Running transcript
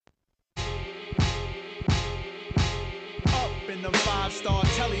in them five-star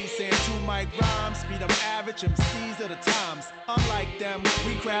tellies saying two mic rhymes be them average MCs of the times. Unlike them,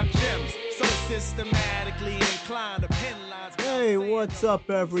 we craft gems, so systematically inclined to pen lines. Hey, what's up,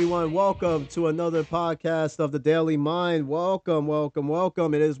 everyone? Welcome to another podcast of the Daily Mind. Welcome.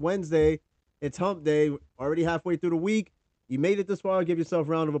 It is Wednesday. It's hump day. Already halfway through the week. You made it this far. Give yourself a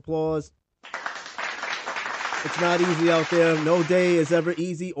round of applause. It's not easy out there. No day is ever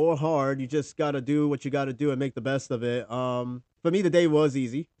easy or hard. You just got to do what you got to do and make the best of it. For me, the day was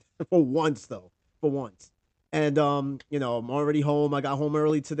easy. For once, though. For once. And, I'm already home. I got home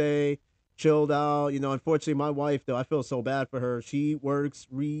early today. Chilled out. Unfortunately, my wife, though, I feel so bad for her. She works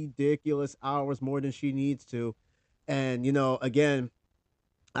ridiculous hours more than she needs to. And, again,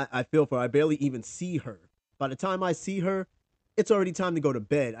 I feel for her. I barely even see her. By the time I see her, it's already time to go to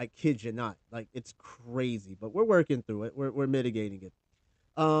bed. I kid you not. Like, it's crazy, but we're working through it. We're mitigating it.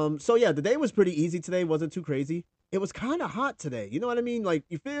 So yeah, the day was pretty easy today. Wasn't too crazy. It was kind of hot today. You know what I mean? Like,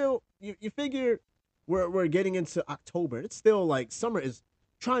 you figure we're getting into October. It's still like summer is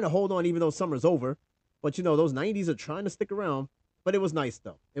trying to hold on, even though summer's over. But those 90s are trying to stick around. But it was nice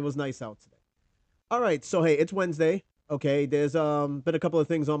though. It was nice out today. All right, so hey, it's Wednesday. Okay, there's been a couple of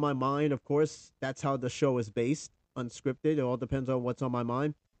things on my mind. Of course, that's how the show is based. Unscripted. It all depends on what's on my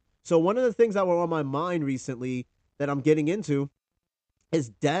mind. So one of the things that were on my mind recently that I'm getting into is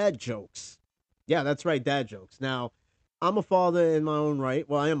dad jokes. Yeah, that's right, dad jokes. Now, I'm a father in my own right.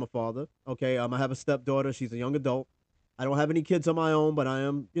 Well, I am a father. Okay, I have a stepdaughter. She's a young adult. I don't have any kids of my own, but I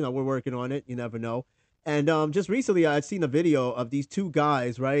am. We're working on it. You never know. And just recently, I'd seen a video of these two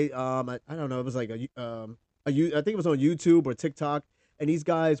guys. Right. I don't know. It was like I think it was on YouTube or TikTok, and these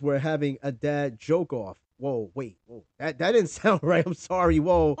guys were having a dad joke off. Whoa, wait, whoa. That didn't sound right. I'm sorry.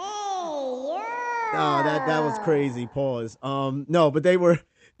 Whoa. Hey, No, that was yeah. crazy. Pause. No, but they were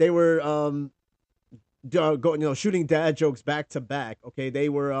going, shooting dad jokes back to back. Okay, they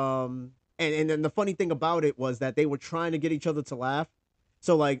were and then the funny thing about it was that they were trying to get each other to laugh.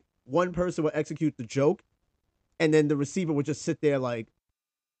 So like one person would execute the joke, and then the receiver would just sit there like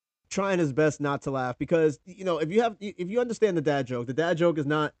trying his best not to laugh because if you understand the dad joke is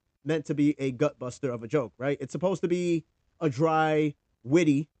not meant to be a gut buster of a joke, right? It's supposed to be a dry,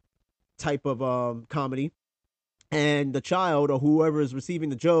 witty type of comedy, and the child or whoever is receiving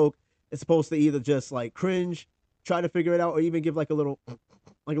the joke is supposed to either just like cringe, try to figure it out, or even give like a little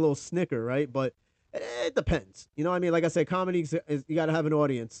like a little snicker, right? But it depends. You know what I mean? Like I said, comedy is you got to have an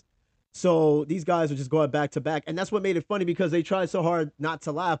audience. So these guys are just going back to back, and that's what made it funny because they tried so hard not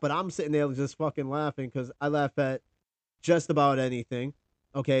to laugh, but I'm sitting there just fucking laughing because I laugh at just about anything.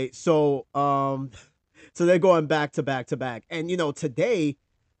 Okay, so so they're going back to back to back, and today,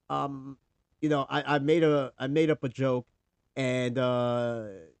 um, I made up a joke, and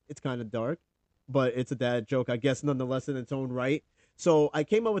it's kind of dark, but it's a dad joke, I guess, nonetheless in its own right. So I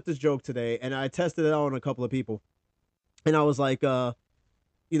came up with this joke today, and I tested it out on a couple of people, and I was like,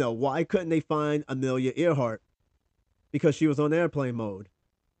 why couldn't they find Amelia Earhart because she was on airplane mode?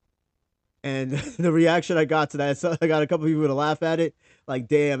 And the reaction I got to that, so I got a couple people to laugh at it, like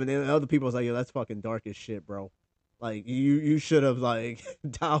damn, and then other people was like, "Yo, that's fucking dark as shit, bro. Like you should have like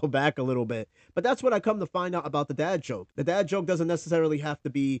dialed back a little bit." But that's what I come to find out about the dad joke. The dad joke doesn't necessarily have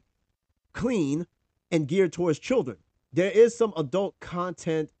to be clean and geared towards children. There is some adult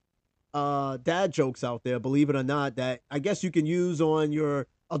content dad jokes out there, believe it or not, that I guess you can use on your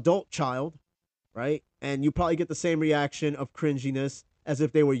adult child, right? And you probably get the same reaction of cringiness as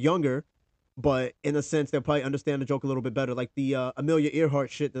if they were younger, but in a sense, they'll probably understand the joke a little bit better. Like the Amelia Earhart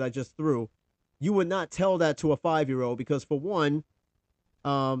shit that I just threw. You would not tell that to a 5-year-old because, for one,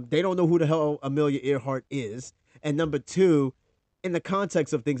 they don't know who the hell Amelia Earhart is. And number two, in the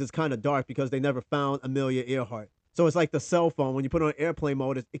context of things, it's kind of dark because they never found Amelia Earhart. So it's like the cell phone. When you put it on airplane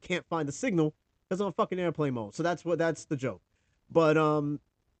mode, it can't find the signal because it's on fucking airplane mode. So that's the joke. But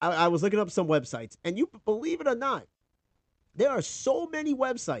I was looking up some websites, and you believe it or not, there are so many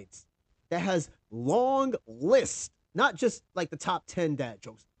websites that has long lists, not just like the top 10 dad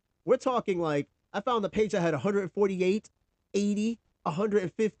jokes. We're talking like I found a page that had 148, 80,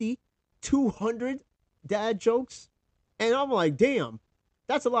 150, 200 dad jokes. And I'm like, damn,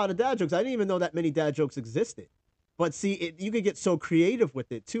 that's a lot of dad jokes. I didn't even know that many dad jokes existed. But see, you could get so creative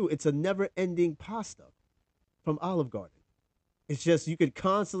with it too. It's a never ending pasta from Olive Garden. It's just you could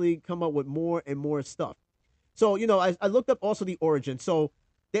constantly come up with more and more stuff. So I looked up also the origin. So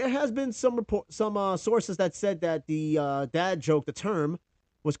there has been some sources that said that the dad joke, the term,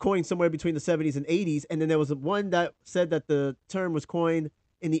 was coined somewhere between the 70s and 80s, and then there was one that said that the term was coined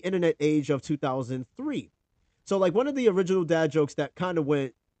in the internet age of 2003. So like one of the original dad jokes that kind of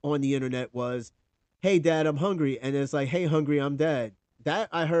went on the internet was hey dad, I'm hungry, and it's like, hey hungry, I'm dad. That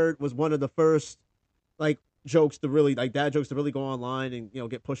I heard was one of the first like jokes to really like dad jokes to really go online and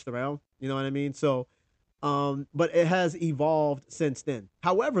get pushed around. You know what I mean? So but it has evolved since then.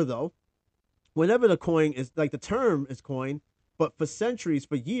 However, though, whenever the coin is like the term is coined, but for centuries,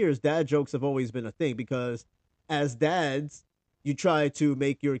 for years, dad jokes have always been a thing because as dads, you try to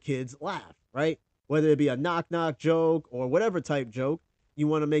make your kids laugh, right? Whether it be a knock knock joke or whatever type joke, you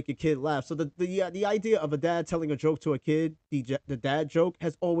want to make your kid laugh. So the idea of a dad telling a joke to a kid, the dad joke,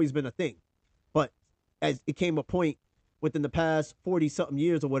 has always been a thing. But as it came a point within the past 40 something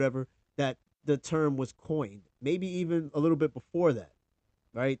years or whatever that the term was coined, maybe even a little bit before that,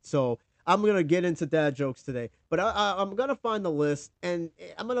 right? So I'm gonna get into dad jokes today, but I'm gonna find the list, and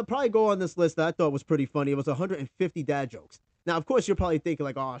I'm gonna probably go on this list that I thought was pretty funny. It was 150 dad jokes. Now, of course, you're probably thinking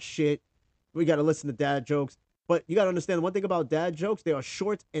like, "Oh shit, we got to listen to dad jokes." But you got to understand one thing about dad jokes: they are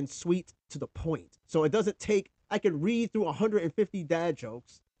short and sweet to the point. So it doesn't take. I can read through 150 dad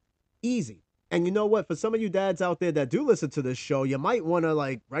jokes easy. And you know what? For some of you dads out there that do listen to this show, you might want to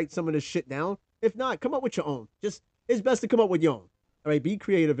like write some of this shit down. If not, come up with your own. Just it's best to come up with your own. All right, be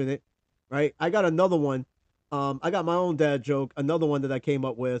creative in it. Right? I got another one. I got my own dad joke. Another one that I came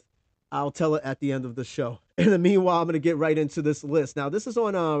up with. I'll tell it at the end of the show. In the meanwhile, I'm gonna get right into this list. Now, this is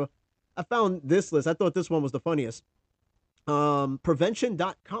on. I found this list. I thought this one was the funniest.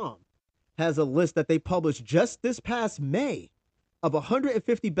 Prevention.com has a list that they published just this past May of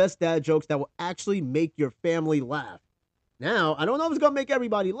 150 best dad jokes that will actually make your family laugh. Now, I don't know if it's going to make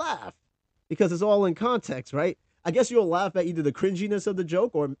everybody laugh because it's all in context, right? I guess you'll laugh at either the cringiness of the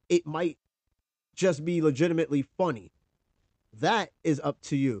joke or it might just be legitimately funny. That is up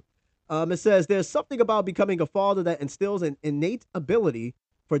to you. It says there's something about becoming a father that instills an innate ability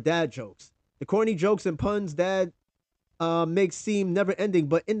for dad jokes. The corny jokes and puns dad makes seem never ending,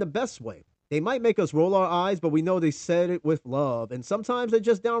 but in the best way. They might make us roll our eyes, but we know they said it with love. And sometimes they're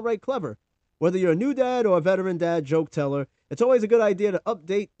just downright clever. Whether you're a new dad or a veteran dad joke teller, it's always a good idea to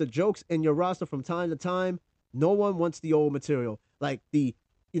update the jokes in your roster from time to time. No one wants the old material. Like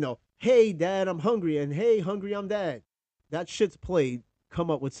hey, dad, I'm hungry. And hey, hungry, I'm dad. That shit's played.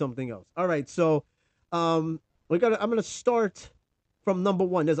 Come up with something else. All right. So I'm going to start from number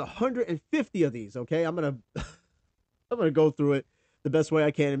one. There's 150 of these. Okay. I'm going to go through it the best way I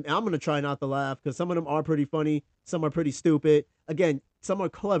can. And I'm going to try not to laugh because some of them are pretty funny. Some are pretty stupid. Again, some are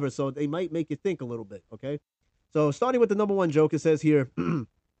clever, so they might make you think a little bit, okay? So starting with the number one joke, it says here,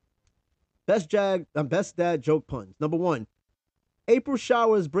 best dad joke puns. Number one, April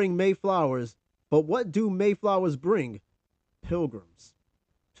showers bring May flowers, but what do Mayflowers bring? Pilgrims.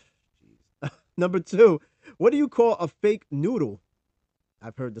 Jeez. Number two, what do you call a fake noodle?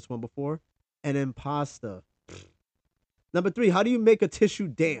 I've heard this one before. An impasta. Number three, how do you make a tissue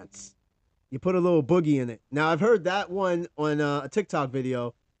dance? You put a little boogie in it. Now, I've heard that one on a TikTok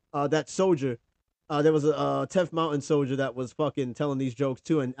video. That soldier, there was a 10th Mountain soldier that was fucking telling these jokes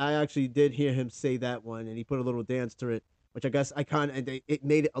too. And I actually did hear him say that one. And he put a little dance to it, which I guess it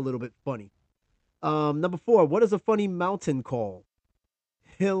made it a little bit funny. Number four, what is a funny mountain called?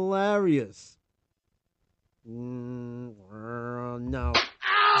 Hilarious. No.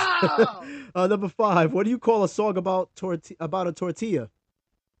 Number five, what do you call a song about a tortilla?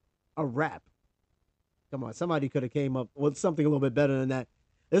 A rap. Come on, somebody could have came up with something a little bit better than that.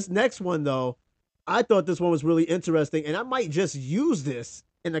 This next one, though, I thought this one was really interesting, and I might just use this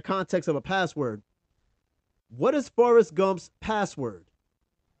in the context of a password. What is Forrest Gump's password?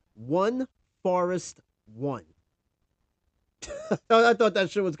 One Forrest one. I thought that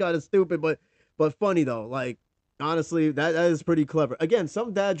shit was kind of stupid, but funny though. Like honestly, that is pretty clever. Again,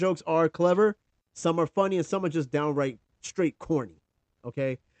 some dad jokes are clever, some are funny, and some are just downright straight corny.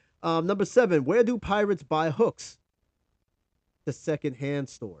 Okay. Number seven, where do pirates buy hooks? The secondhand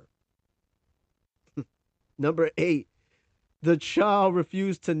store. Number eight, the child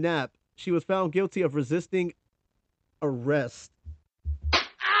refused to nap. She was found guilty of resisting arrest.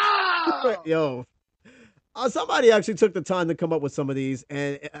 Yo, somebody actually took the time to come up with some of these,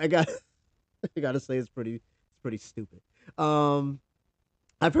 and I got to say it's pretty stupid.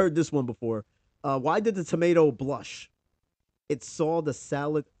 I've heard this one before. Why did the tomato blush? It saw the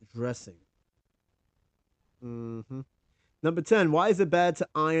salad dressing. Mm-hmm. Number 10, why is it bad to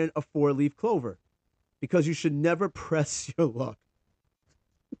iron a 4-leaf clover? Because you should never press your luck.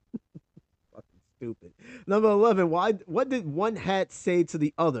 Fucking stupid. Number 11, what did one hat say to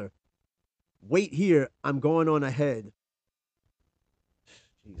the other? Wait here, I'm going on ahead.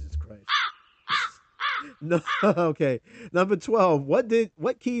 Jesus Christ. No, okay. Number 12,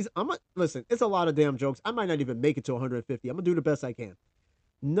 what keys? Listen, it's a lot of damn jokes. I might not even make it to 150. I'm gonna do the best I can.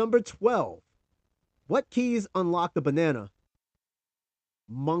 Number 12, What keys unlock the banana?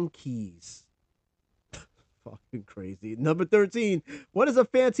 Monkeys. Fucking crazy. Number 13. What is a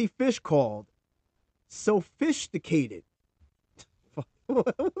fancy fish called? Sophisticated.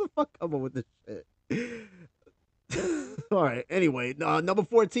 What the fuck come up with this shit? All right. Anyway, number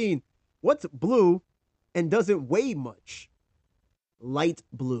 14. What's blue and doesn't weigh much? Light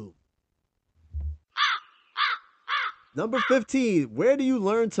blue. Number 15. Where do you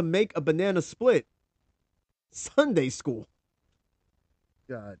learn to make a banana split? Sunday school.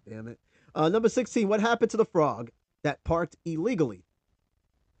 God damn it. Number 16. What happened to the frog that parked illegally?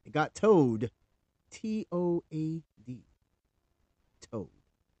 It got towed. Toad. Toad.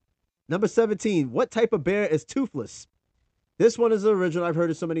 Number 17. What type of bear is toothless? This one is the original. I've heard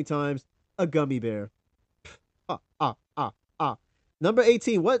it so many times. A gummy bear. Number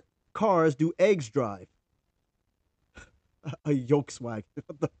 18. What cars do eggs drive? A Volkswagen.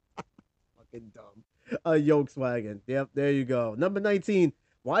 What the fucking dumb. A Volkswagen. Yep, there you go. Number 19.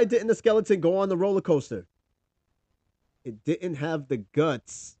 Why didn't the skeleton go on the roller coaster? It didn't have the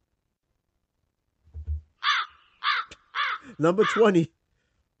guts. Number 20.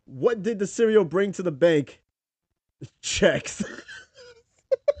 What did the cereal bring to the bank? Checks.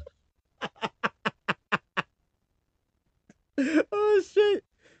 Oh shit.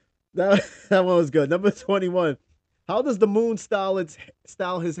 That one was good. Number 21. How does the moon style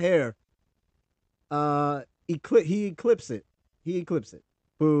his hair? He eclipses it. He eclipses it.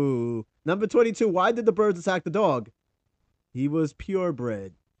 Boo. Number 22. Why did the birds attack the dog? He was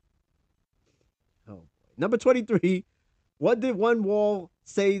purebred. Oh boy. Number 23. What did one wall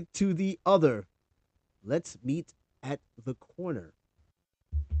say to the other? Let's meet at the corner.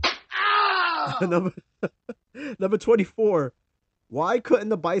 Number 24. Why couldn't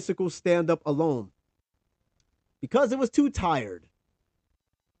the bicycle stand up alone? Because it was too tired.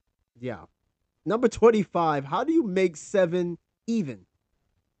 Yeah. Number 25. How do you make 7 even?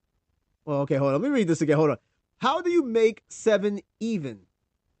 Well, okay, hold on. Let me read this again. Hold on. How do you make 7 even?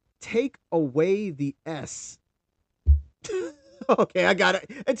 Take away the S. Okay, I got it.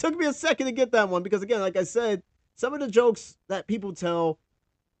 It took me a second to get that one because, again, like I said, some of the jokes that people tell,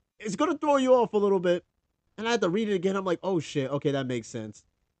 it's going to throw you off a little bit. And I had to read it again. I'm like, oh, shit. Okay, that makes sense.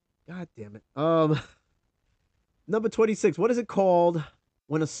 God damn it. Number 26. What is it called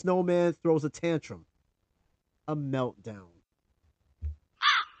when a snowman throws a tantrum? A meltdown.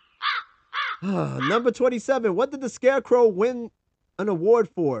 Number 27. What did the Scarecrow win an award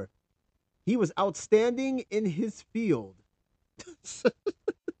for? He was outstanding in his field.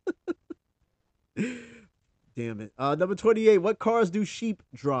 Damn it. Number 28. What cars do sheep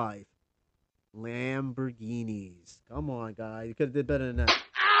drive? Lamborghinis. Come on, guys. You could have did better than that.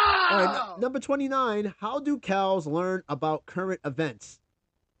 All right, number 29. How do cows learn about current events?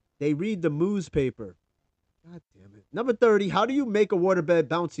 They read the newspaper. God damn it. Number 30. How do you make a waterbed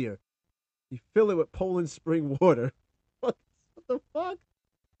bouncier? You fill it with Poland spring water. What the fuck?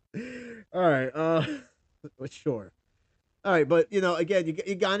 All right. Sure. All right, but again,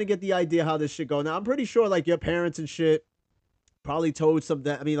 you gotta get the idea how this shit go. Now, I'm pretty sure like your parents and shit probably told some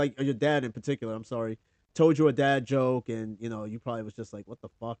that. I mean, like your dad in particular. I'm sorry, told you a dad joke, and you probably was just like, "What the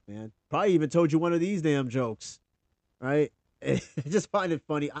fuck, man?" Probably even told you one of these damn jokes, right? Just find it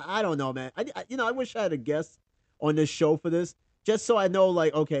funny. I don't know, man. I wish I had a guest on this show for this, just so I know,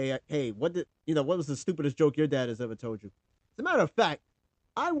 like, okay, hey, what was the stupidest joke your dad has ever told you? As a matter of fact,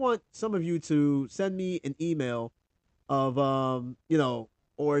 I want some of you to send me an email of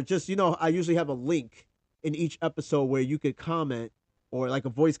or just I usually have a link in each episode where you could comment or like a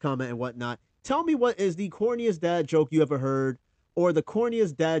voice comment and whatnot. Tell me what is the corniest dad joke you ever heard or the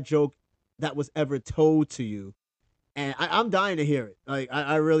corniest dad joke that was ever told to you. And I'm dying to hear it. Like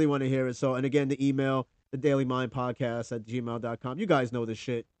I really want to hear it. So, and again, the email, the Daily Mind Podcast at gmail.com. You guys know this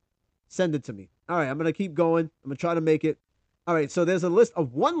shit. Send it to me. All right, I'm going to keep going. I'm going to try to make it. All right, so there's a list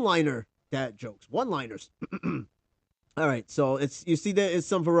of one-liner dad jokes. One-liners. All right, so you see there is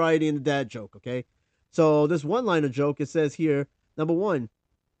some variety in the dad joke, okay? So this one-liner joke, it says here, number 1,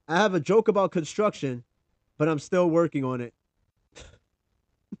 I have a joke about construction, but I'm still working on it.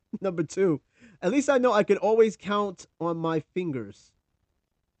 Number 2, at least I know I can always count on my fingers.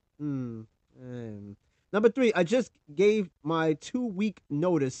 Number 3, I just gave my 2-week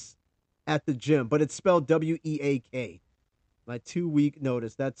notice at the gym, but it's spelled W-E-A-K. My 2-week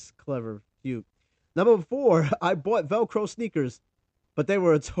notice. That's clever. Cute. Number 4, I bought Velcro sneakers, but they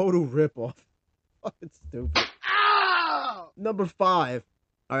were a total ripoff. Fucking stupid. Ow! Number 5.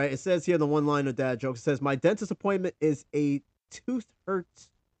 All right, it says here the one-liner dad joke. It says, my dentist appointment is a tooth hurts.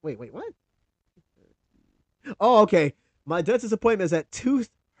 Wait, what? Oh, okay. My dentist appointment is at Tooth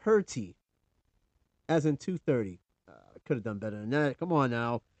Hurty as in 2:30. I could have done better than that. Come on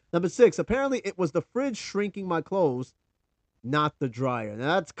now. Number 6, apparently it was the fridge shrinking my clothes, not the dryer.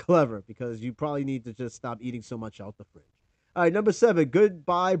 Now that's clever because you probably need to just stop eating so much out the fridge. All right, number 7,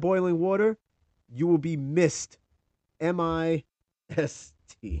 goodbye boiling water. You will be missed. M-I-S-T.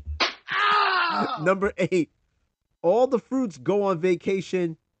 Number 8, all the fruits go on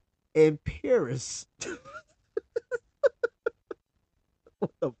vacation in Paris.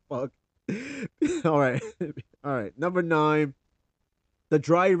 What the fuck? All right. All right. Number 9, the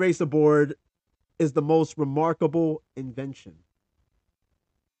dry eraser board is the most remarkable invention.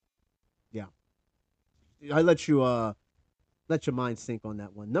 Yeah. I let your mind sink on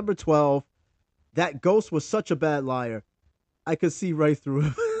that one. Number 12, that ghost was such a bad liar. I could see right through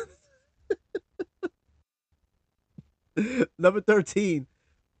him. Number 13,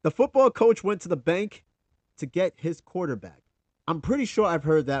 the football coach went to the bank to get his quarterback. I'm pretty sure I've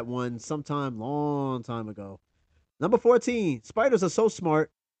heard that one sometime long time ago. Number 14, spiders are so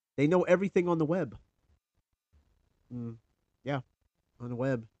smart, they know everything on the web. Yeah, on the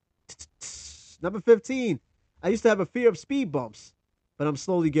web. Number 15, I used to have a fear of speed bumps, but I'm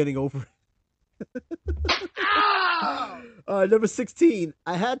slowly getting over it. Number 16,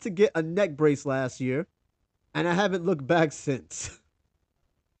 I had to get a neck brace last year, and I haven't looked back since.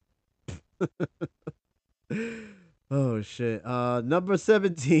 Oh, shit. Number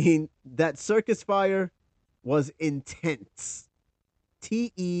 17, that circus fire was intense.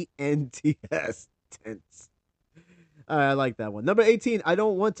 T-E-N-T-S. Tense. All right, I like that one. Number 18, I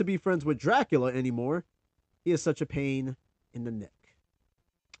don't want to be friends with Dracula anymore. He is such a pain in the neck.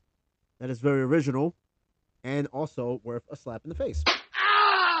 That is very original and also worth a slap in the face.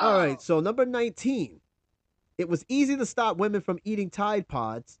 Ow! All right, so number 19, it was easy to stop women from eating Tide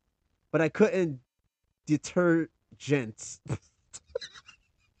Pods, but I couldn't deter gents.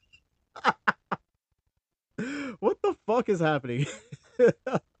 What the fuck is happening?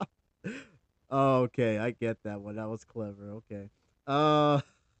 Okay, I get that one. That was clever. Okay.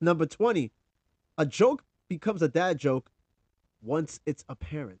 Number 20. A joke becomes a dad joke once it's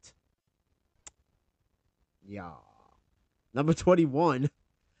apparent. Yeah. Number 21.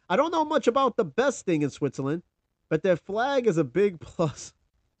 I don't know much about the best thing in Switzerland, but their flag is a big plus.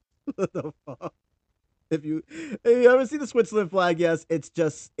 What the fuck? If you ever see the Switzerland flag, yes,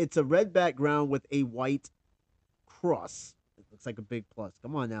 it's a red background with a white cross. It looks like a big plus.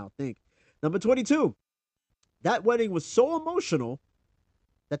 Come on now, think. Number 22. That wedding was so emotional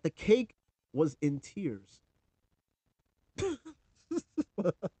that the cake was in tears.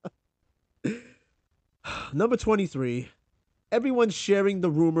 Number 23. Everyone's sharing the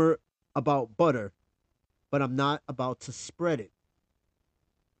rumor about butter, but I'm not about to spread it.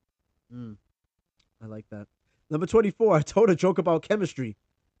 I like that. Number 24, I told a joke about chemistry,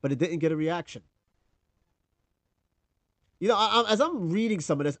 but it didn't get a reaction. You know, as I'm reading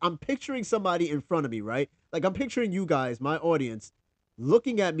some of this, I'm picturing somebody in front of me, right? Like, I'm picturing you guys, my audience,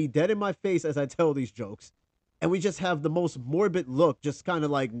 looking at me dead in my face as I tell these jokes. And we just have the most morbid look, just kind of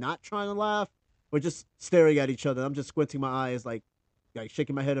like not trying to laugh. We're just staring at each other. I'm just squinting my eyes, like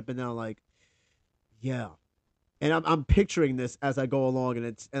shaking my head up and down, like, yeah. And I'm picturing this as I go along,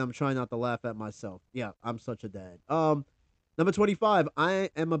 and I'm trying not to laugh at myself. Yeah, I'm such a dad. Number 25,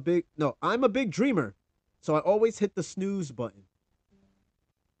 I'm a big dreamer, so I always hit the snooze button.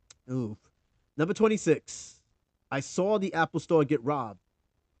 Ooh. Number 26, I saw the Apple Store get robbed.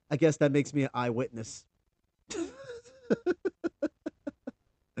 I guess that makes me an eyewitness.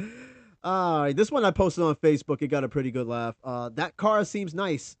 All right, this one I posted on Facebook. It got a pretty good laugh. That car seems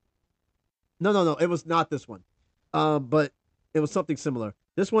nice. No, it was not this one. But it was something similar.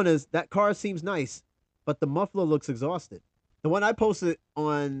 This one is, that car seems nice, but the muffler looks exhausted. The one I posted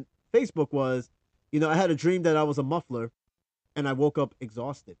on Facebook was, I had a dream that I was a muffler and I woke up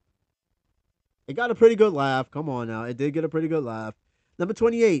exhausted. It got a pretty good laugh. Come on now. It did get a pretty good laugh. Number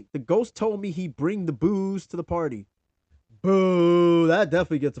 28, the ghost told me he'd bring the booze to the party. Boo. That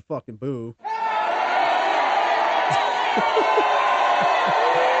definitely gets a fucking boo.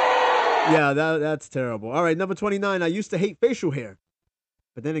 Yeah, that's terrible. All right, number 29. I used to hate facial hair,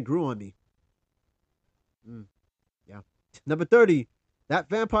 but then it grew on me. Yeah. Number 30. That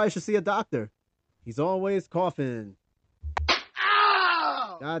vampire should see a doctor. He's always coughing.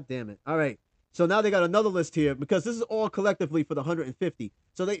 Ow! God damn it. All right. So now they got another list here because this is all collectively for the 150.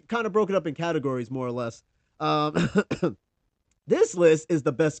 So they kind of broke it up in categories more or less. This list is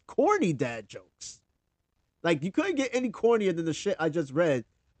the best corny dad jokes. Like, you couldn't get any cornier than the shit I just read,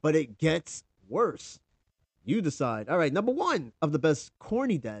 but it gets worse. You decide. All right, number 1 of the best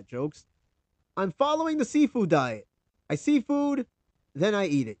corny dad jokes. I'm following the seafood diet. I see food, then I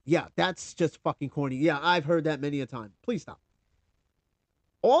eat it. Yeah, that's just fucking corny. Yeah, I've heard that many a time. Please stop.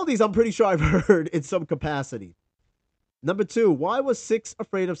 All these I'm pretty sure I've heard in some capacity. Number 2, why was 6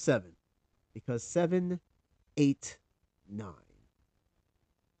 afraid of 7? Because 7, 8, 9.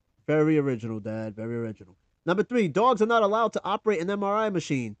 Very original, Dad. Very original. Number 3, dogs are not allowed to operate an MRI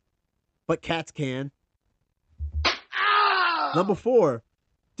machine, but cats can. Number 4,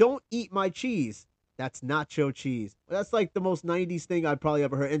 don't eat my cheese. That's nacho cheese. That's like the most 90s thing I've probably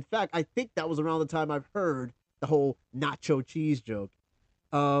ever heard. In fact, I think that was around the time I've heard the whole nacho cheese joke.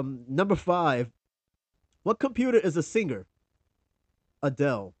 Number 5, what computer is a singer?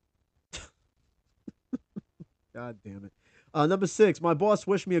 Adele. God damn it. Number 6, my boss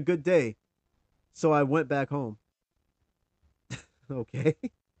wished me a good day, so I went back home. Okay.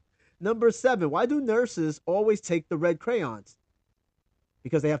 Number 7, why do nurses always take the red crayons?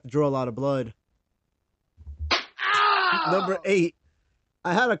 Because they have to draw a lot of blood. Number 8,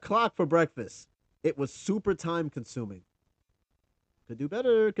 I had a clock for breakfast. It was super time consuming. Could do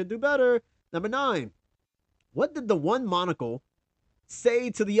better, could do better. Number 9, what did the one monocle say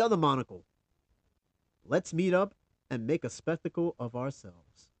to the other monocle? Let's meet up and make a spectacle of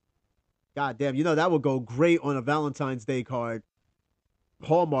ourselves. God damn, you know that would go great on a Valentine's Day card.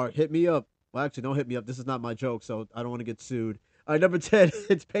 Hallmark, hit me up. Well, actually, don't hit me up. This is not my joke, so I don't want to get sued. All right, number 10,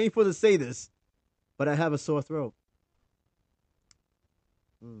 it's painful to say this, but I have a sore throat.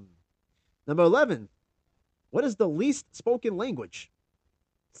 Number 11, what is the least spoken language?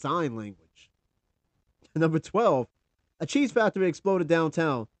 Sign language. Number 12, a cheese factory exploded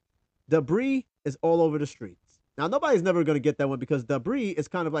downtown. Debris is all over the streets. Now, nobody's never going to get that one because debris is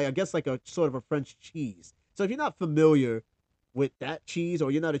kind of like, I guess, like a sort of a French cheese. So if you're not familiar with that cheese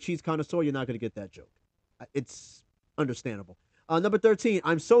or you're not a cheese connoisseur, you're not going to get that joke. It's understandable. Number 13,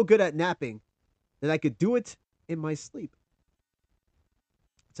 I'm so good at napping that I could do it in my sleep.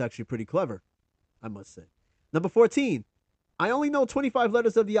 It's actually pretty clever, I must say. Number 14, I only know 25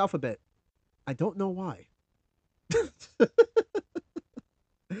 letters of the alphabet. I don't know why.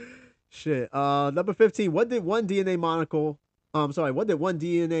 Shit. Number 15, what did one DNA molecule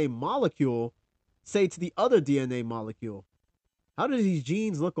say to the other DNA molecule? How do these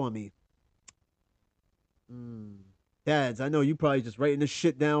genes look on me? Dads, I know you probably just writing this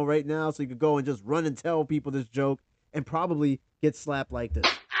shit down right now so you could go and just run and tell people this joke and probably get slapped like this.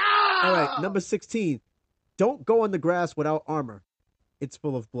 All right, number 16. Don't go on the grass without armor. It's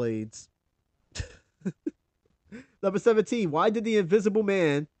full of blades. Number 17. Why did the Invisible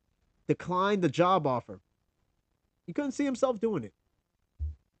Man decline the job offer? He couldn't see himself doing it.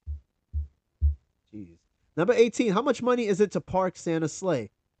 Jeez. Number 18. How much money is it to park Santa's sleigh?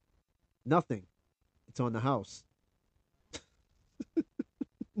 Nothing. It's on the house.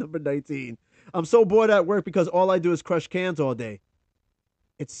 Number 19. I'm so bored at work because all I do is crush cans all day.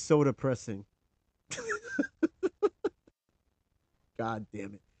 It's so depressing. God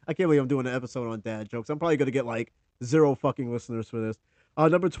damn it. I can't believe I'm doing an episode on dad jokes. I'm probably going to get like 0 fucking listeners for this.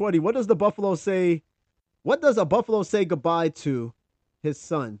 Number 20. What does a buffalo say goodbye to his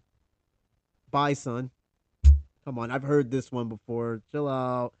son? Bye, son. Come on. I've heard this one before. Chill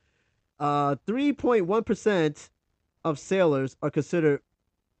out. 3.1% of sailors are considered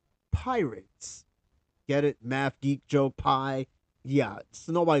pirates. Get it? Math geek joke pie. Yeah,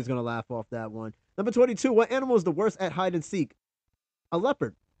 so nobody's going to laugh off that one. Number 22. What animal is the worst at hide and seek? A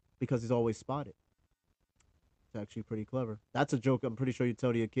leopard, because he's always spotted. It's actually pretty clever. That's a joke I'm pretty sure you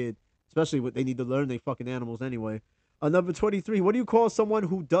tell to your kid, especially what they need to learn they fucking animals anyway. Number 23. What do you call someone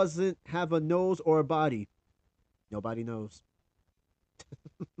who doesn't have a nose or a body? Nobody knows.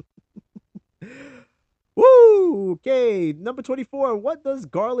 Woo! Okay, number 24. What does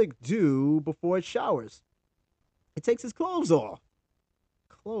garlic do before it showers? It takes his clothes off.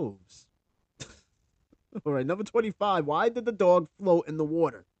 Clothes. All right, number 25. Why did the dog float in the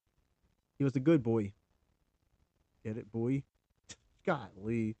water? He was a good boy. Get it, boy?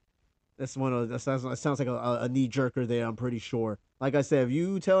 Golly. That sounds like a knee jerker there, I'm pretty sure. Like I said, if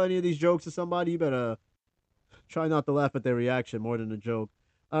you tell any of these jokes to somebody, you better try not to laugh at their reaction more than the joke.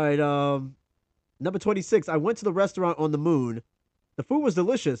 All right, number 26. I went to the restaurant on the moon. The food was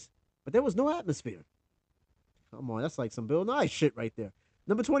delicious, but there was no atmosphere. Come on, that's like some Bill Nye shit right there.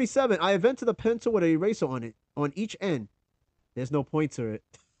 Number 27. I invented a pencil with an eraser on it, on each end. There's no point to it.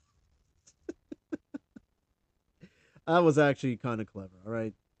 That was actually kind of clever, all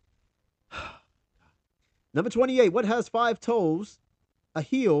right? Number 28. What has 5 toes, a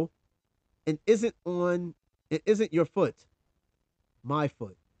heel, and isn't your foot? My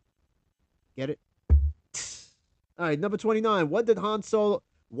foot. Get it? All right, number 29. Why didn't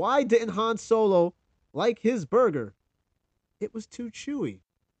Han Solo like his burger? It was too chewy.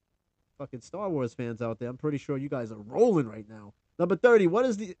 Fucking Star Wars fans out there, I'm pretty sure you guys are rolling right now. Number 30,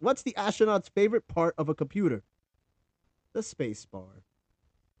 what's the astronaut's favorite part of a computer? The space bar.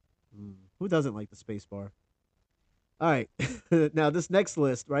 Who doesn't like the space bar? All right. Now this next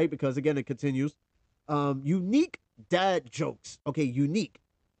list, right? Because again, it continues. Unique dad jokes. Okay, unique.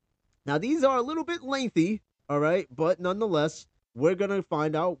 Now these are a little bit lengthy, all right, but nonetheless, we're gonna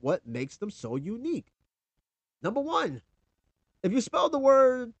find out what makes them so unique. Number one, if you spell the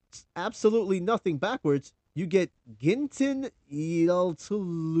word absolutely nothing backwards, you get Gintin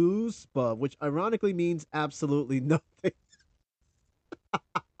Yeltuluspa, which ironically means absolutely nothing.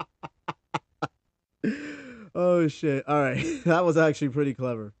 Oh shit! All right, that was actually pretty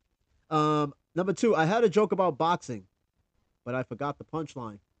clever. Number two, I had a joke about boxing, but I forgot the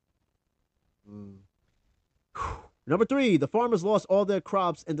punchline. Mm. Number three, the farmers lost all their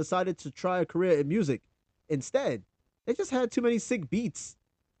crops and decided to try a career in music. Instead, they just had too many sick beats.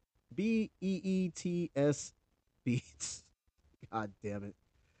 Beets beats. God damn it.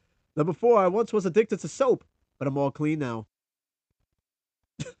 Number four, I once was addicted to soap, but I'm all clean now.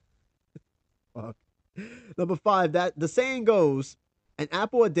 Fuck. Number five, that the saying goes, an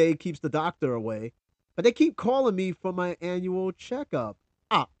apple a day keeps the doctor away, but they keep calling me for my annual checkup.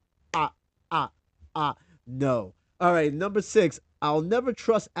 Ah, ah, ah, ah. No. All right, number six, I'll never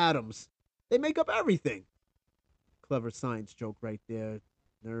trust atoms. They make up everything. Clever science joke right there,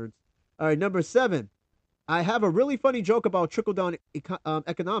 nerds. All right, number seven, I have a really funny joke about trickle down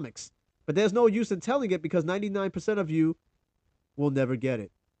economics, but there's no use in telling it because 99% of you will never get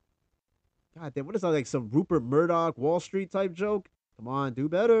it. God damn, what is that, like some Rupert Murdoch Wall Street type joke? Come on, do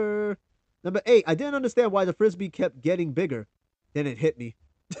better. Number eight, I didn't understand why the frisbee kept getting bigger. Then it hit me.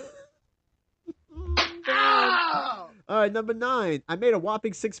 All right, number nine, I made a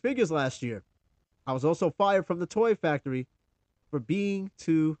whopping six figures last year. I was also fired from the toy factory for being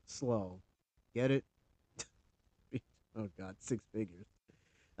too slow. Get it? Oh, God, six figures.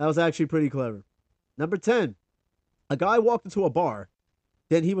 That was actually pretty clever. Number 10, a guy walked into a bar.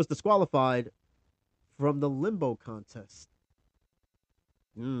 Then he was disqualified from the limbo contest.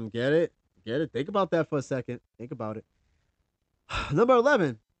 Get it? Get it? Think about that for a second. Think about it. Number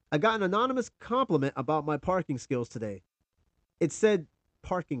 11, I got an anonymous compliment about my parking skills today. It said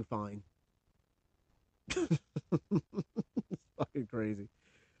parking fine. It's fucking crazy.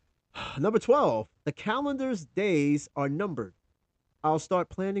 Number 12, the calendar's days are numbered. I'll start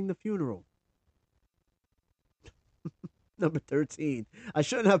planning the funeral. Number 13, I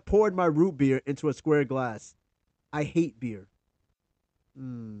shouldn't have poured my root beer into a square glass. I hate beer.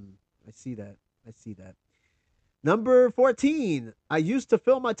 I see that. I see that. Number 14, I used to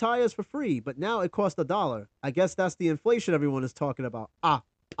fill my tires for free, but now it costs $1. I guess that's the inflation everyone is talking about. No.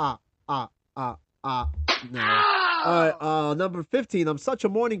 All right, number 15, I'm such a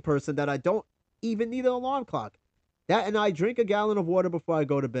morning person that I don't even need an alarm clock. That and I drink a gallon of water before I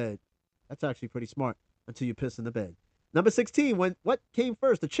go to bed. That's actually pretty smart until you piss in the bed. Number 16, what came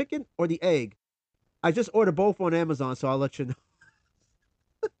first, the chicken or the egg? I just ordered both on Amazon, so I'll let you know.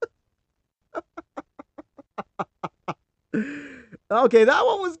 Okay, that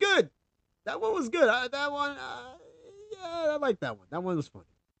one was good. That one was good. Yeah, I like that one. That one was funny.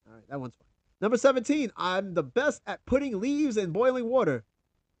 All right, that one's fun. Number 17, I'm the best at putting leaves in boiling water.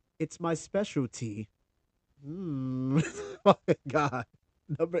 It's my specialty. Oh my God.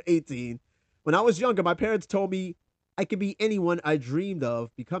 Number 18, when I was younger, my parents told me I could be anyone I dreamed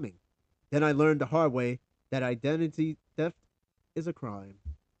of becoming. Then I learned the hard way that identity theft is a crime.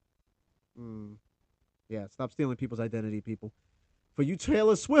 Yeah, stop stealing people's identity, people. For you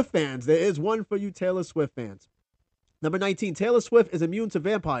Taylor Swift fans, there is one for you Taylor Swift fans. Number 19, Taylor Swift is immune to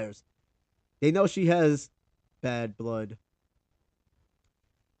vampires. They know she has bad blood.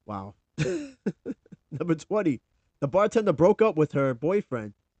 Wow. Number 20, the bartender broke up with her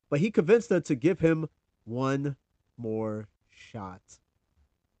boyfriend, but he convinced her to give him one more shot.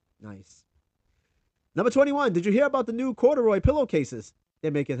 Nice. Number 21, did you hear about the new corduroy pillowcases?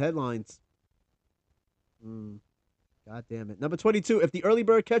 They're making headlines. God damn it. Number 22, if the early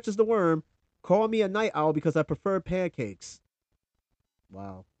bird catches the worm, call me a night owl because I prefer pancakes.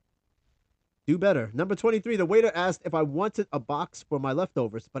 Wow. Do better. Number 23, the waiter asked if I wanted a box for my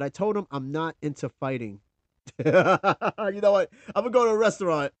leftovers, but I told him I'm not into fighting. You know what? I'm going to go to a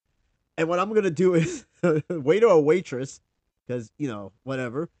restaurant, and what I'm going to do is, waiter or waitress, because,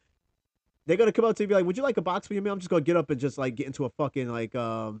 whatever, they're going to come up to me and be like, would you like a box for your meal? I'm just going to get up and just, like, get into a fucking, like,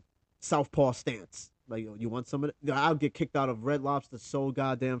 southpaw stance. Like, you want some of it? I'll get kicked out of Red Lobster so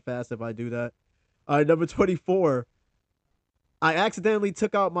goddamn fast if I do that. All right, number 24. I accidentally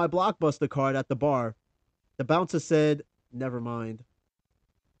took out my Blockbuster card at the bar. The bouncer said Never mind.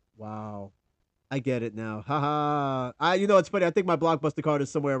 Wow. I get it now. Haha. You know, it's funny. I think my Blockbuster card is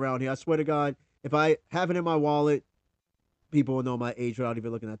somewhere around here. I swear to God, if I have it in my wallet, people will know my age without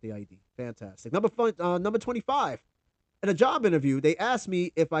even looking at the ID. Fantastic. Number 25. In a job interview, they asked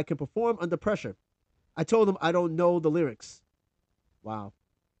me if I can perform under pressure. I told them I don't know the lyrics. Wow.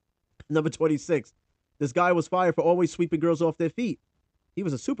 Number 26. This guy was fired for always sweeping girls off their feet. He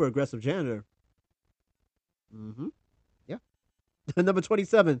was a super aggressive janitor. Mm-hmm. Yeah. Number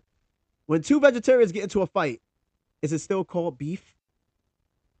 27. When two vegetarians get into a fight, is it still called beef?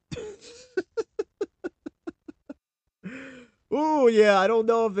 Ooh, yeah. I don't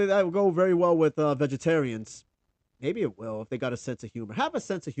know if that would go very well with vegetarians. Maybe it will if they got a sense of humor. Have a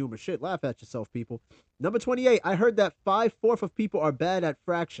sense of humor. Shit, laugh at yourself, people. Number 28. I heard that 5/4 of people are bad at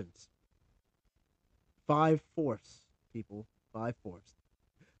fractions. 5/4, people. 5/4.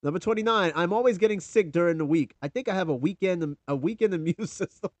 Number 29. I'm always getting sick during the week. I think I have a weekend immune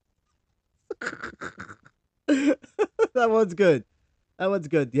system. That one's good. That one's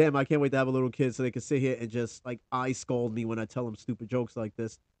good. Damn, I can't wait to have a little kid so they can sit here and just like eye scold me when I tell them stupid jokes like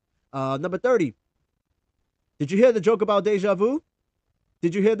this. Number 30. Did you hear the joke about deja vu?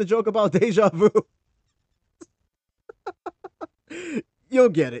 Did you hear the joke about deja vu? You'll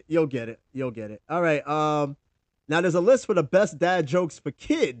get it. You'll get it. You'll get it. All right. Now there's a list for the best dad jokes for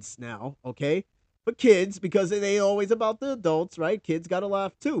kids now, okay? For kids, because it ain't always about the adults, right? Kids gotta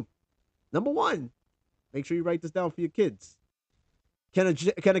laugh too. Number 1. Make sure you write this down for your kids. Can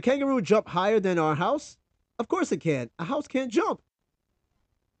a kangaroo jump higher than our house? Of course it can. A house can't jump.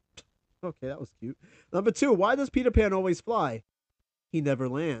 Okay, that was cute. Number 2. Why does Peter Pan always fly? He never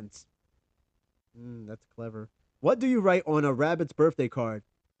lands. That's clever. What do you write on a rabbit's birthday card?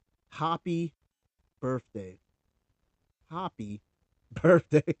 Happy birthday. Happy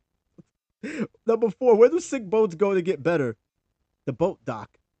birthday. Number 4. Where do sick boats go to get better? The boat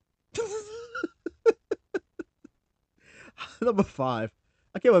dock. Number 5.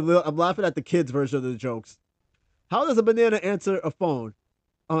 I can't believe I'm laughing at the kids' version of the jokes. How does a banana answer a phone?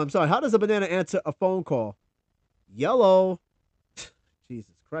 Oh, I'm sorry. How does a banana answer a phone call? Yellow.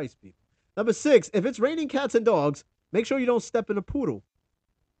 Jesus Christ, people. Number 6. If it's raining cats and dogs, make sure you don't step in a poodle.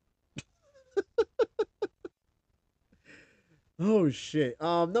 Oh shit.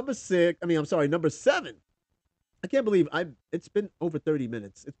 Number 7. I can't believe it's been over 30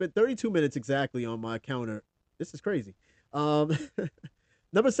 minutes. It's been 32 minutes exactly on my counter. This is crazy. Number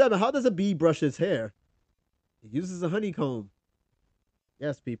 7. How does a bee brush his hair? It uses a honeycomb.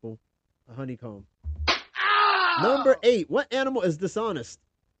 Yes, people. A honeycomb. Ow! Number 8. What animal is dishonest?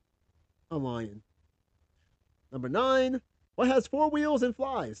 A lion. Number 9. What has 4 wheels and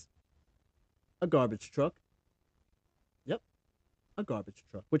flies? A garbage truck. Yep. A garbage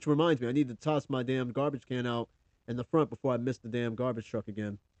truck. Which reminds me, I need to toss my damn garbage can out in the front before I miss the damn garbage truck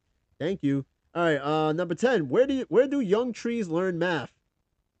again. Thank you. All right, number 10. Where do young trees learn math?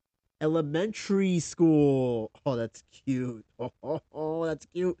 Elementary school. Oh, that's cute. Oh, that's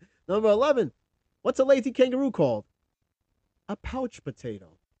cute. Number 11. What's a lazy kangaroo called? A pouch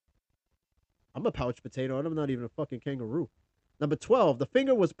potato. I'm a pouch potato, and I'm not even a fucking kangaroo. Number 12. The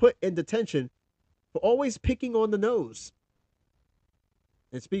finger was put in detention for always picking on the nose.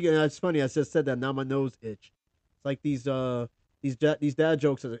 And speaking, it's funny. I just said that. Now my nose itch. It's like these dad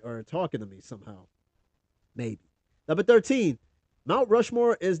jokes are talking to me somehow. Maybe. Number 13. Mount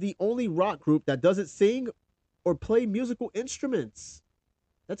Rushmore is the only rock group that doesn't sing or play musical instruments.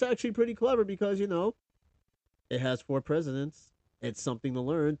 That's actually pretty clever because, you know, it has 4 presidents. It's something to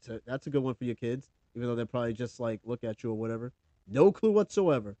learn. That's a good one for your kids, even though they'll probably just like look at you or whatever. No clue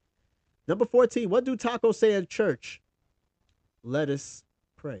whatsoever. Number 14. What do tacos say in church? Let us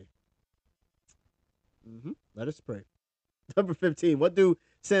pray. Let us pray. Number 15. What do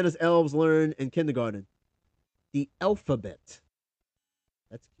Santa's elves learn in kindergarten? The alphabet.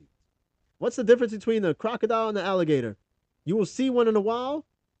 That's cute. What's the difference between a crocodile and an alligator? You will see one in a while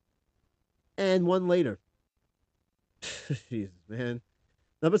and one later. Jesus, man.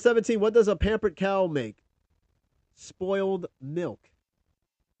 Number 17. What does a pampered cow make? Spoiled milk.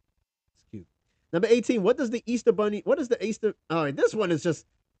 It's cute. Number 18. What is the Easter? All right, this one is just,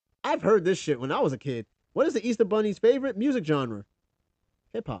 I've heard this shit when I was a kid. What is the Easter Bunny's favorite music genre?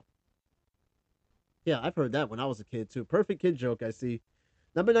 Hip hop. Yeah, I've heard that when I was a kid too. Perfect kid joke, I see.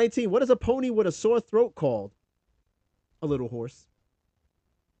 Number 19. What is a pony with a sore throat called? A little horse.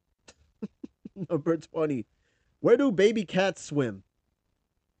 Number 20. Where do baby cats swim?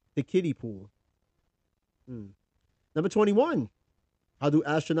 The kiddie pool. Number 21. How do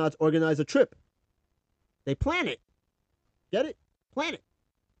astronauts organize a trip? They plan it. Get it? Plan it.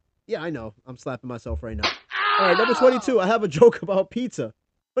 Yeah, I know. I'm slapping myself right now. All right, number 22. I have a joke about pizza,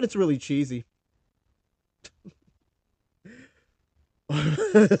 but it's really cheesy.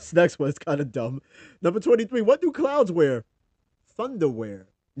 This next one is kind of dumb. Number 23. What do clouds wear? Thunderwear.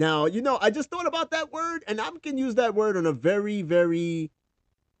 Now, I just thought about that word, and I can use that word on a very, very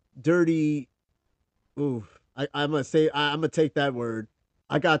dirty. Ooh, I'm gonna say I'm gonna take that word.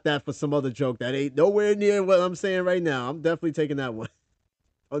 I got that for some other joke that ain't nowhere near what I'm saying right now. I'm definitely taking that one.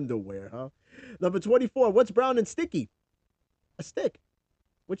 Underwear, huh? Number 24. What's brown and sticky? A stick,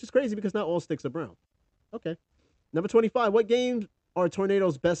 which is crazy because not all sticks are brown. Okay. Number 25. What games are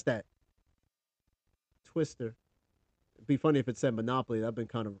tornadoes best at? Twister. It'd be funny if it said Monopoly. That'd been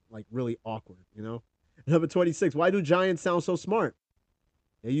kind of like really awkward. Number 26. Why do giants sound so smart?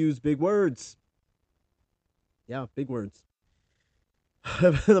 They use big words. Yeah, big words.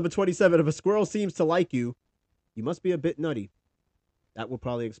 Number 27. If a squirrel seems to like you, you must be a bit nutty. That will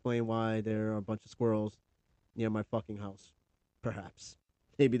probably explain why there are a bunch of squirrels near my fucking house. Perhaps.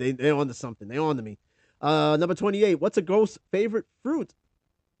 Maybe they're onto something. They're onto me. Number 28. What's a ghost's favorite fruit?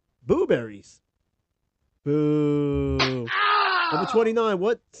 Blueberries. Boo. Number 29.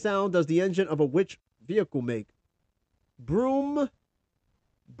 What sound does the engine of a which vehicle make? Broom.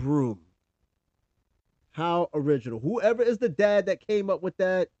 Broom. How original. Whoever is the dad that came up with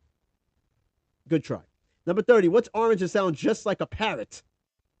that, good try. Number 30. What's orange that sounds just like a parrot?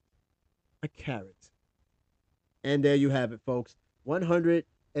 A carrot. And there you have it, folks.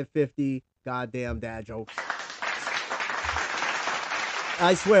 150 goddamn dad jokes.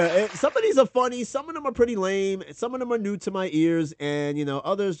 I swear, some of these are funny. Some of them are pretty lame. Some of them are new to my ears. And,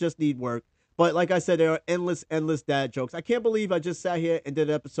 others just need work. But like I said, there are endless dad jokes. I can't believe I just sat here and did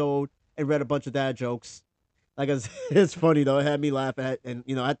an episode and read a bunch of dad jokes. Like it's funny though. It had me laugh at, and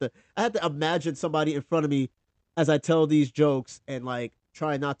I had to imagine somebody in front of me as I tell these jokes and like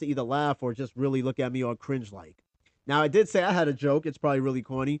try not to either laugh or just really look at me or cringe like. Now I did say I had a joke. It's probably really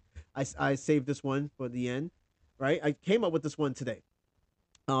corny. I saved this one for the end, right? I came up with this one today.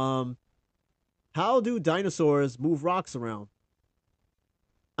 How do dinosaurs move rocks around?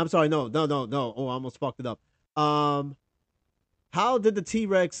 I'm sorry, no. Oh, I almost fucked it up. How did the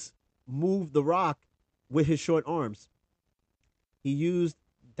T-Rex move the rock with his short arms? He used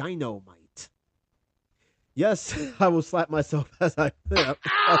dynamite. Yes, I will slap myself as I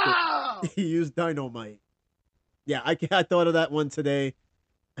he used dynamite. Yeah, I thought of that one today,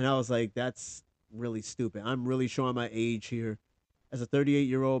 and I was like, that's really stupid. I'm really showing my age here. As a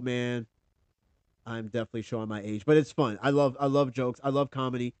 38-year-old man, I'm definitely showing my age, but it's fun. I love jokes. I love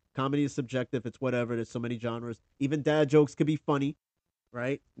comedy. Comedy is subjective. It's whatever. There's so many genres. Even dad jokes could be funny,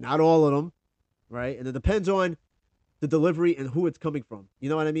 right? Not all of them, right? And it depends on the delivery and who it's coming from. You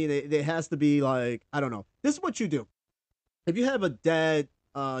know what I mean? It has to be like, I don't know. This is what you do. If you have a dad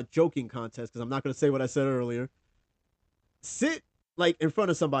joking contest, because I'm not going to say what I said earlier, sit like in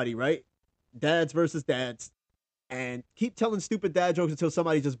front of somebody, right? Dads versus dads, and keep telling stupid dad jokes until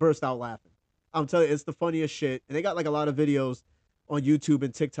somebody just bursts out laughing. I'm telling you, it's the funniest shit. And they got like a lot of videos on YouTube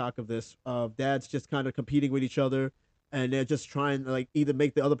and TikTok of this, of dads just kind of competing with each other, and they're just trying to like either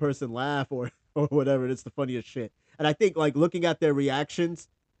make the other person laugh or whatever. It's the funniest shit. And I think like looking at their reactions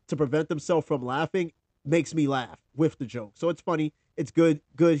to prevent themselves from laughing makes me laugh with the joke. So it's funny. It's good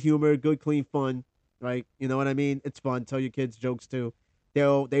humor, good clean fun, right? You know what I mean? It's fun. Tell your kids jokes too. They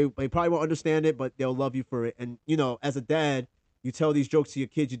probably won't understand it, but they'll love you for it. And as a dad, you tell these jokes to your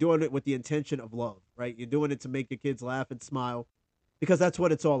kids. You're doing it with the intention of love, right? You're doing it to make your kids laugh and smile, because that's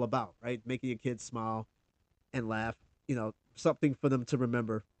what it's all about, right? Making your kids smile and laugh. Something for them to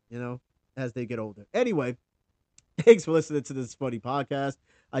remember, as they get older. Anyway, thanks for listening to this funny podcast.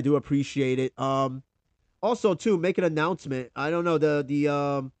 I do appreciate it. Also, too, make an announcement. I don't know,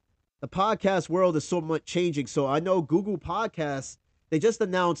 the podcast world is so much changing. So I know Google Podcasts, they just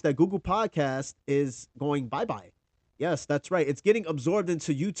announced that Google Podcast is going bye-bye. Yes, that's right. It's getting absorbed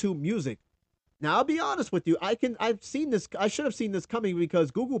into YouTube Music. Now, I'll be honest with you. I've seen this. I should have seen this coming,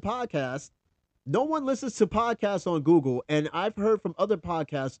 because Google Podcasts, no one listens to podcasts on Google. And I've heard from other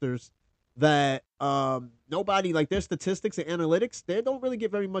podcasters that nobody, like their statistics and analytics, they don't really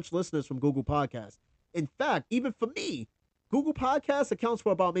get very much listeners from Google Podcasts. In fact, even for me, Google Podcasts accounts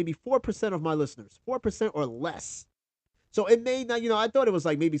for about maybe 4% of my listeners, 4% or less. So it may not, I thought it was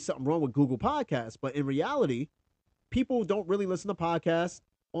like maybe something wrong with Google Podcasts, but in reality, people don't really listen to podcasts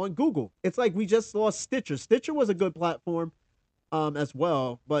on Google. It's like we just lost Stitcher. Stitcher was a good platform as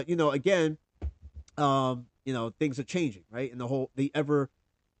well, but again, things are changing, right? In the ever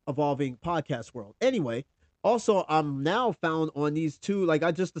evolving podcast world. Anyway, also I'm now found on these two, like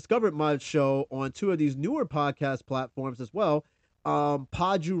I just discovered my show on two of these newer podcast platforms as well.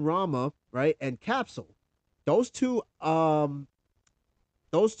 Podurama, right? And Capsule. those two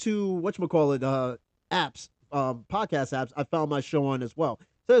whatchamacallit, apps, podcast apps, I found my show on as well.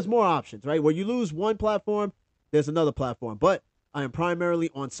 So there's more options, right? Where you lose one platform, there's another platform. But I am primarily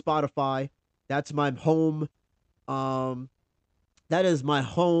on Spotify. That's my home. Um, that is my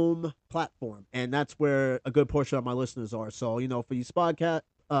home platform, and that's where a good portion of my listeners are. So for you Spotify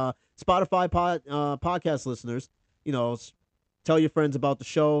podcast listeners, you know, tell your friends about the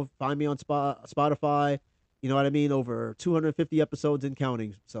show. Find me on Spotify. You know what I mean? Over 250 episodes and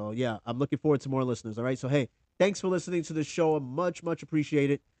counting. So yeah, I'm looking forward to more listeners. All right. So hey, thanks for listening to the show. I much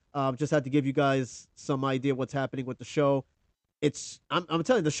appreciate it. Just had to give you guys some idea what's happening with the show. I'm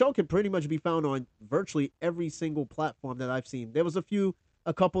telling you, the show can pretty much be found on virtually every single platform that I've seen. There was a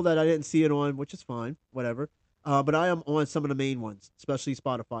couple that I didn't see it on, which is fine, whatever. But I am on some of the main ones, especially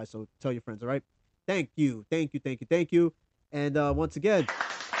Spotify. So tell your friends. All right. Thank you. And once again,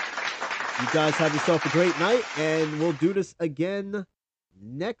 you guys have yourself a great night, and we'll do this again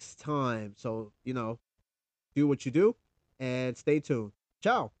next time. So do what you do, and stay tuned.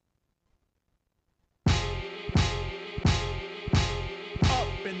 Ciao.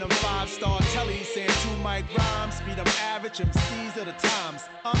 Up in them five-star tellies, saying two mic rhymes, be them average MCs of the times.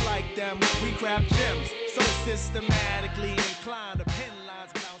 Unlike them, we craft gems, so systematically inclined to pen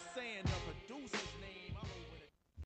lines without saying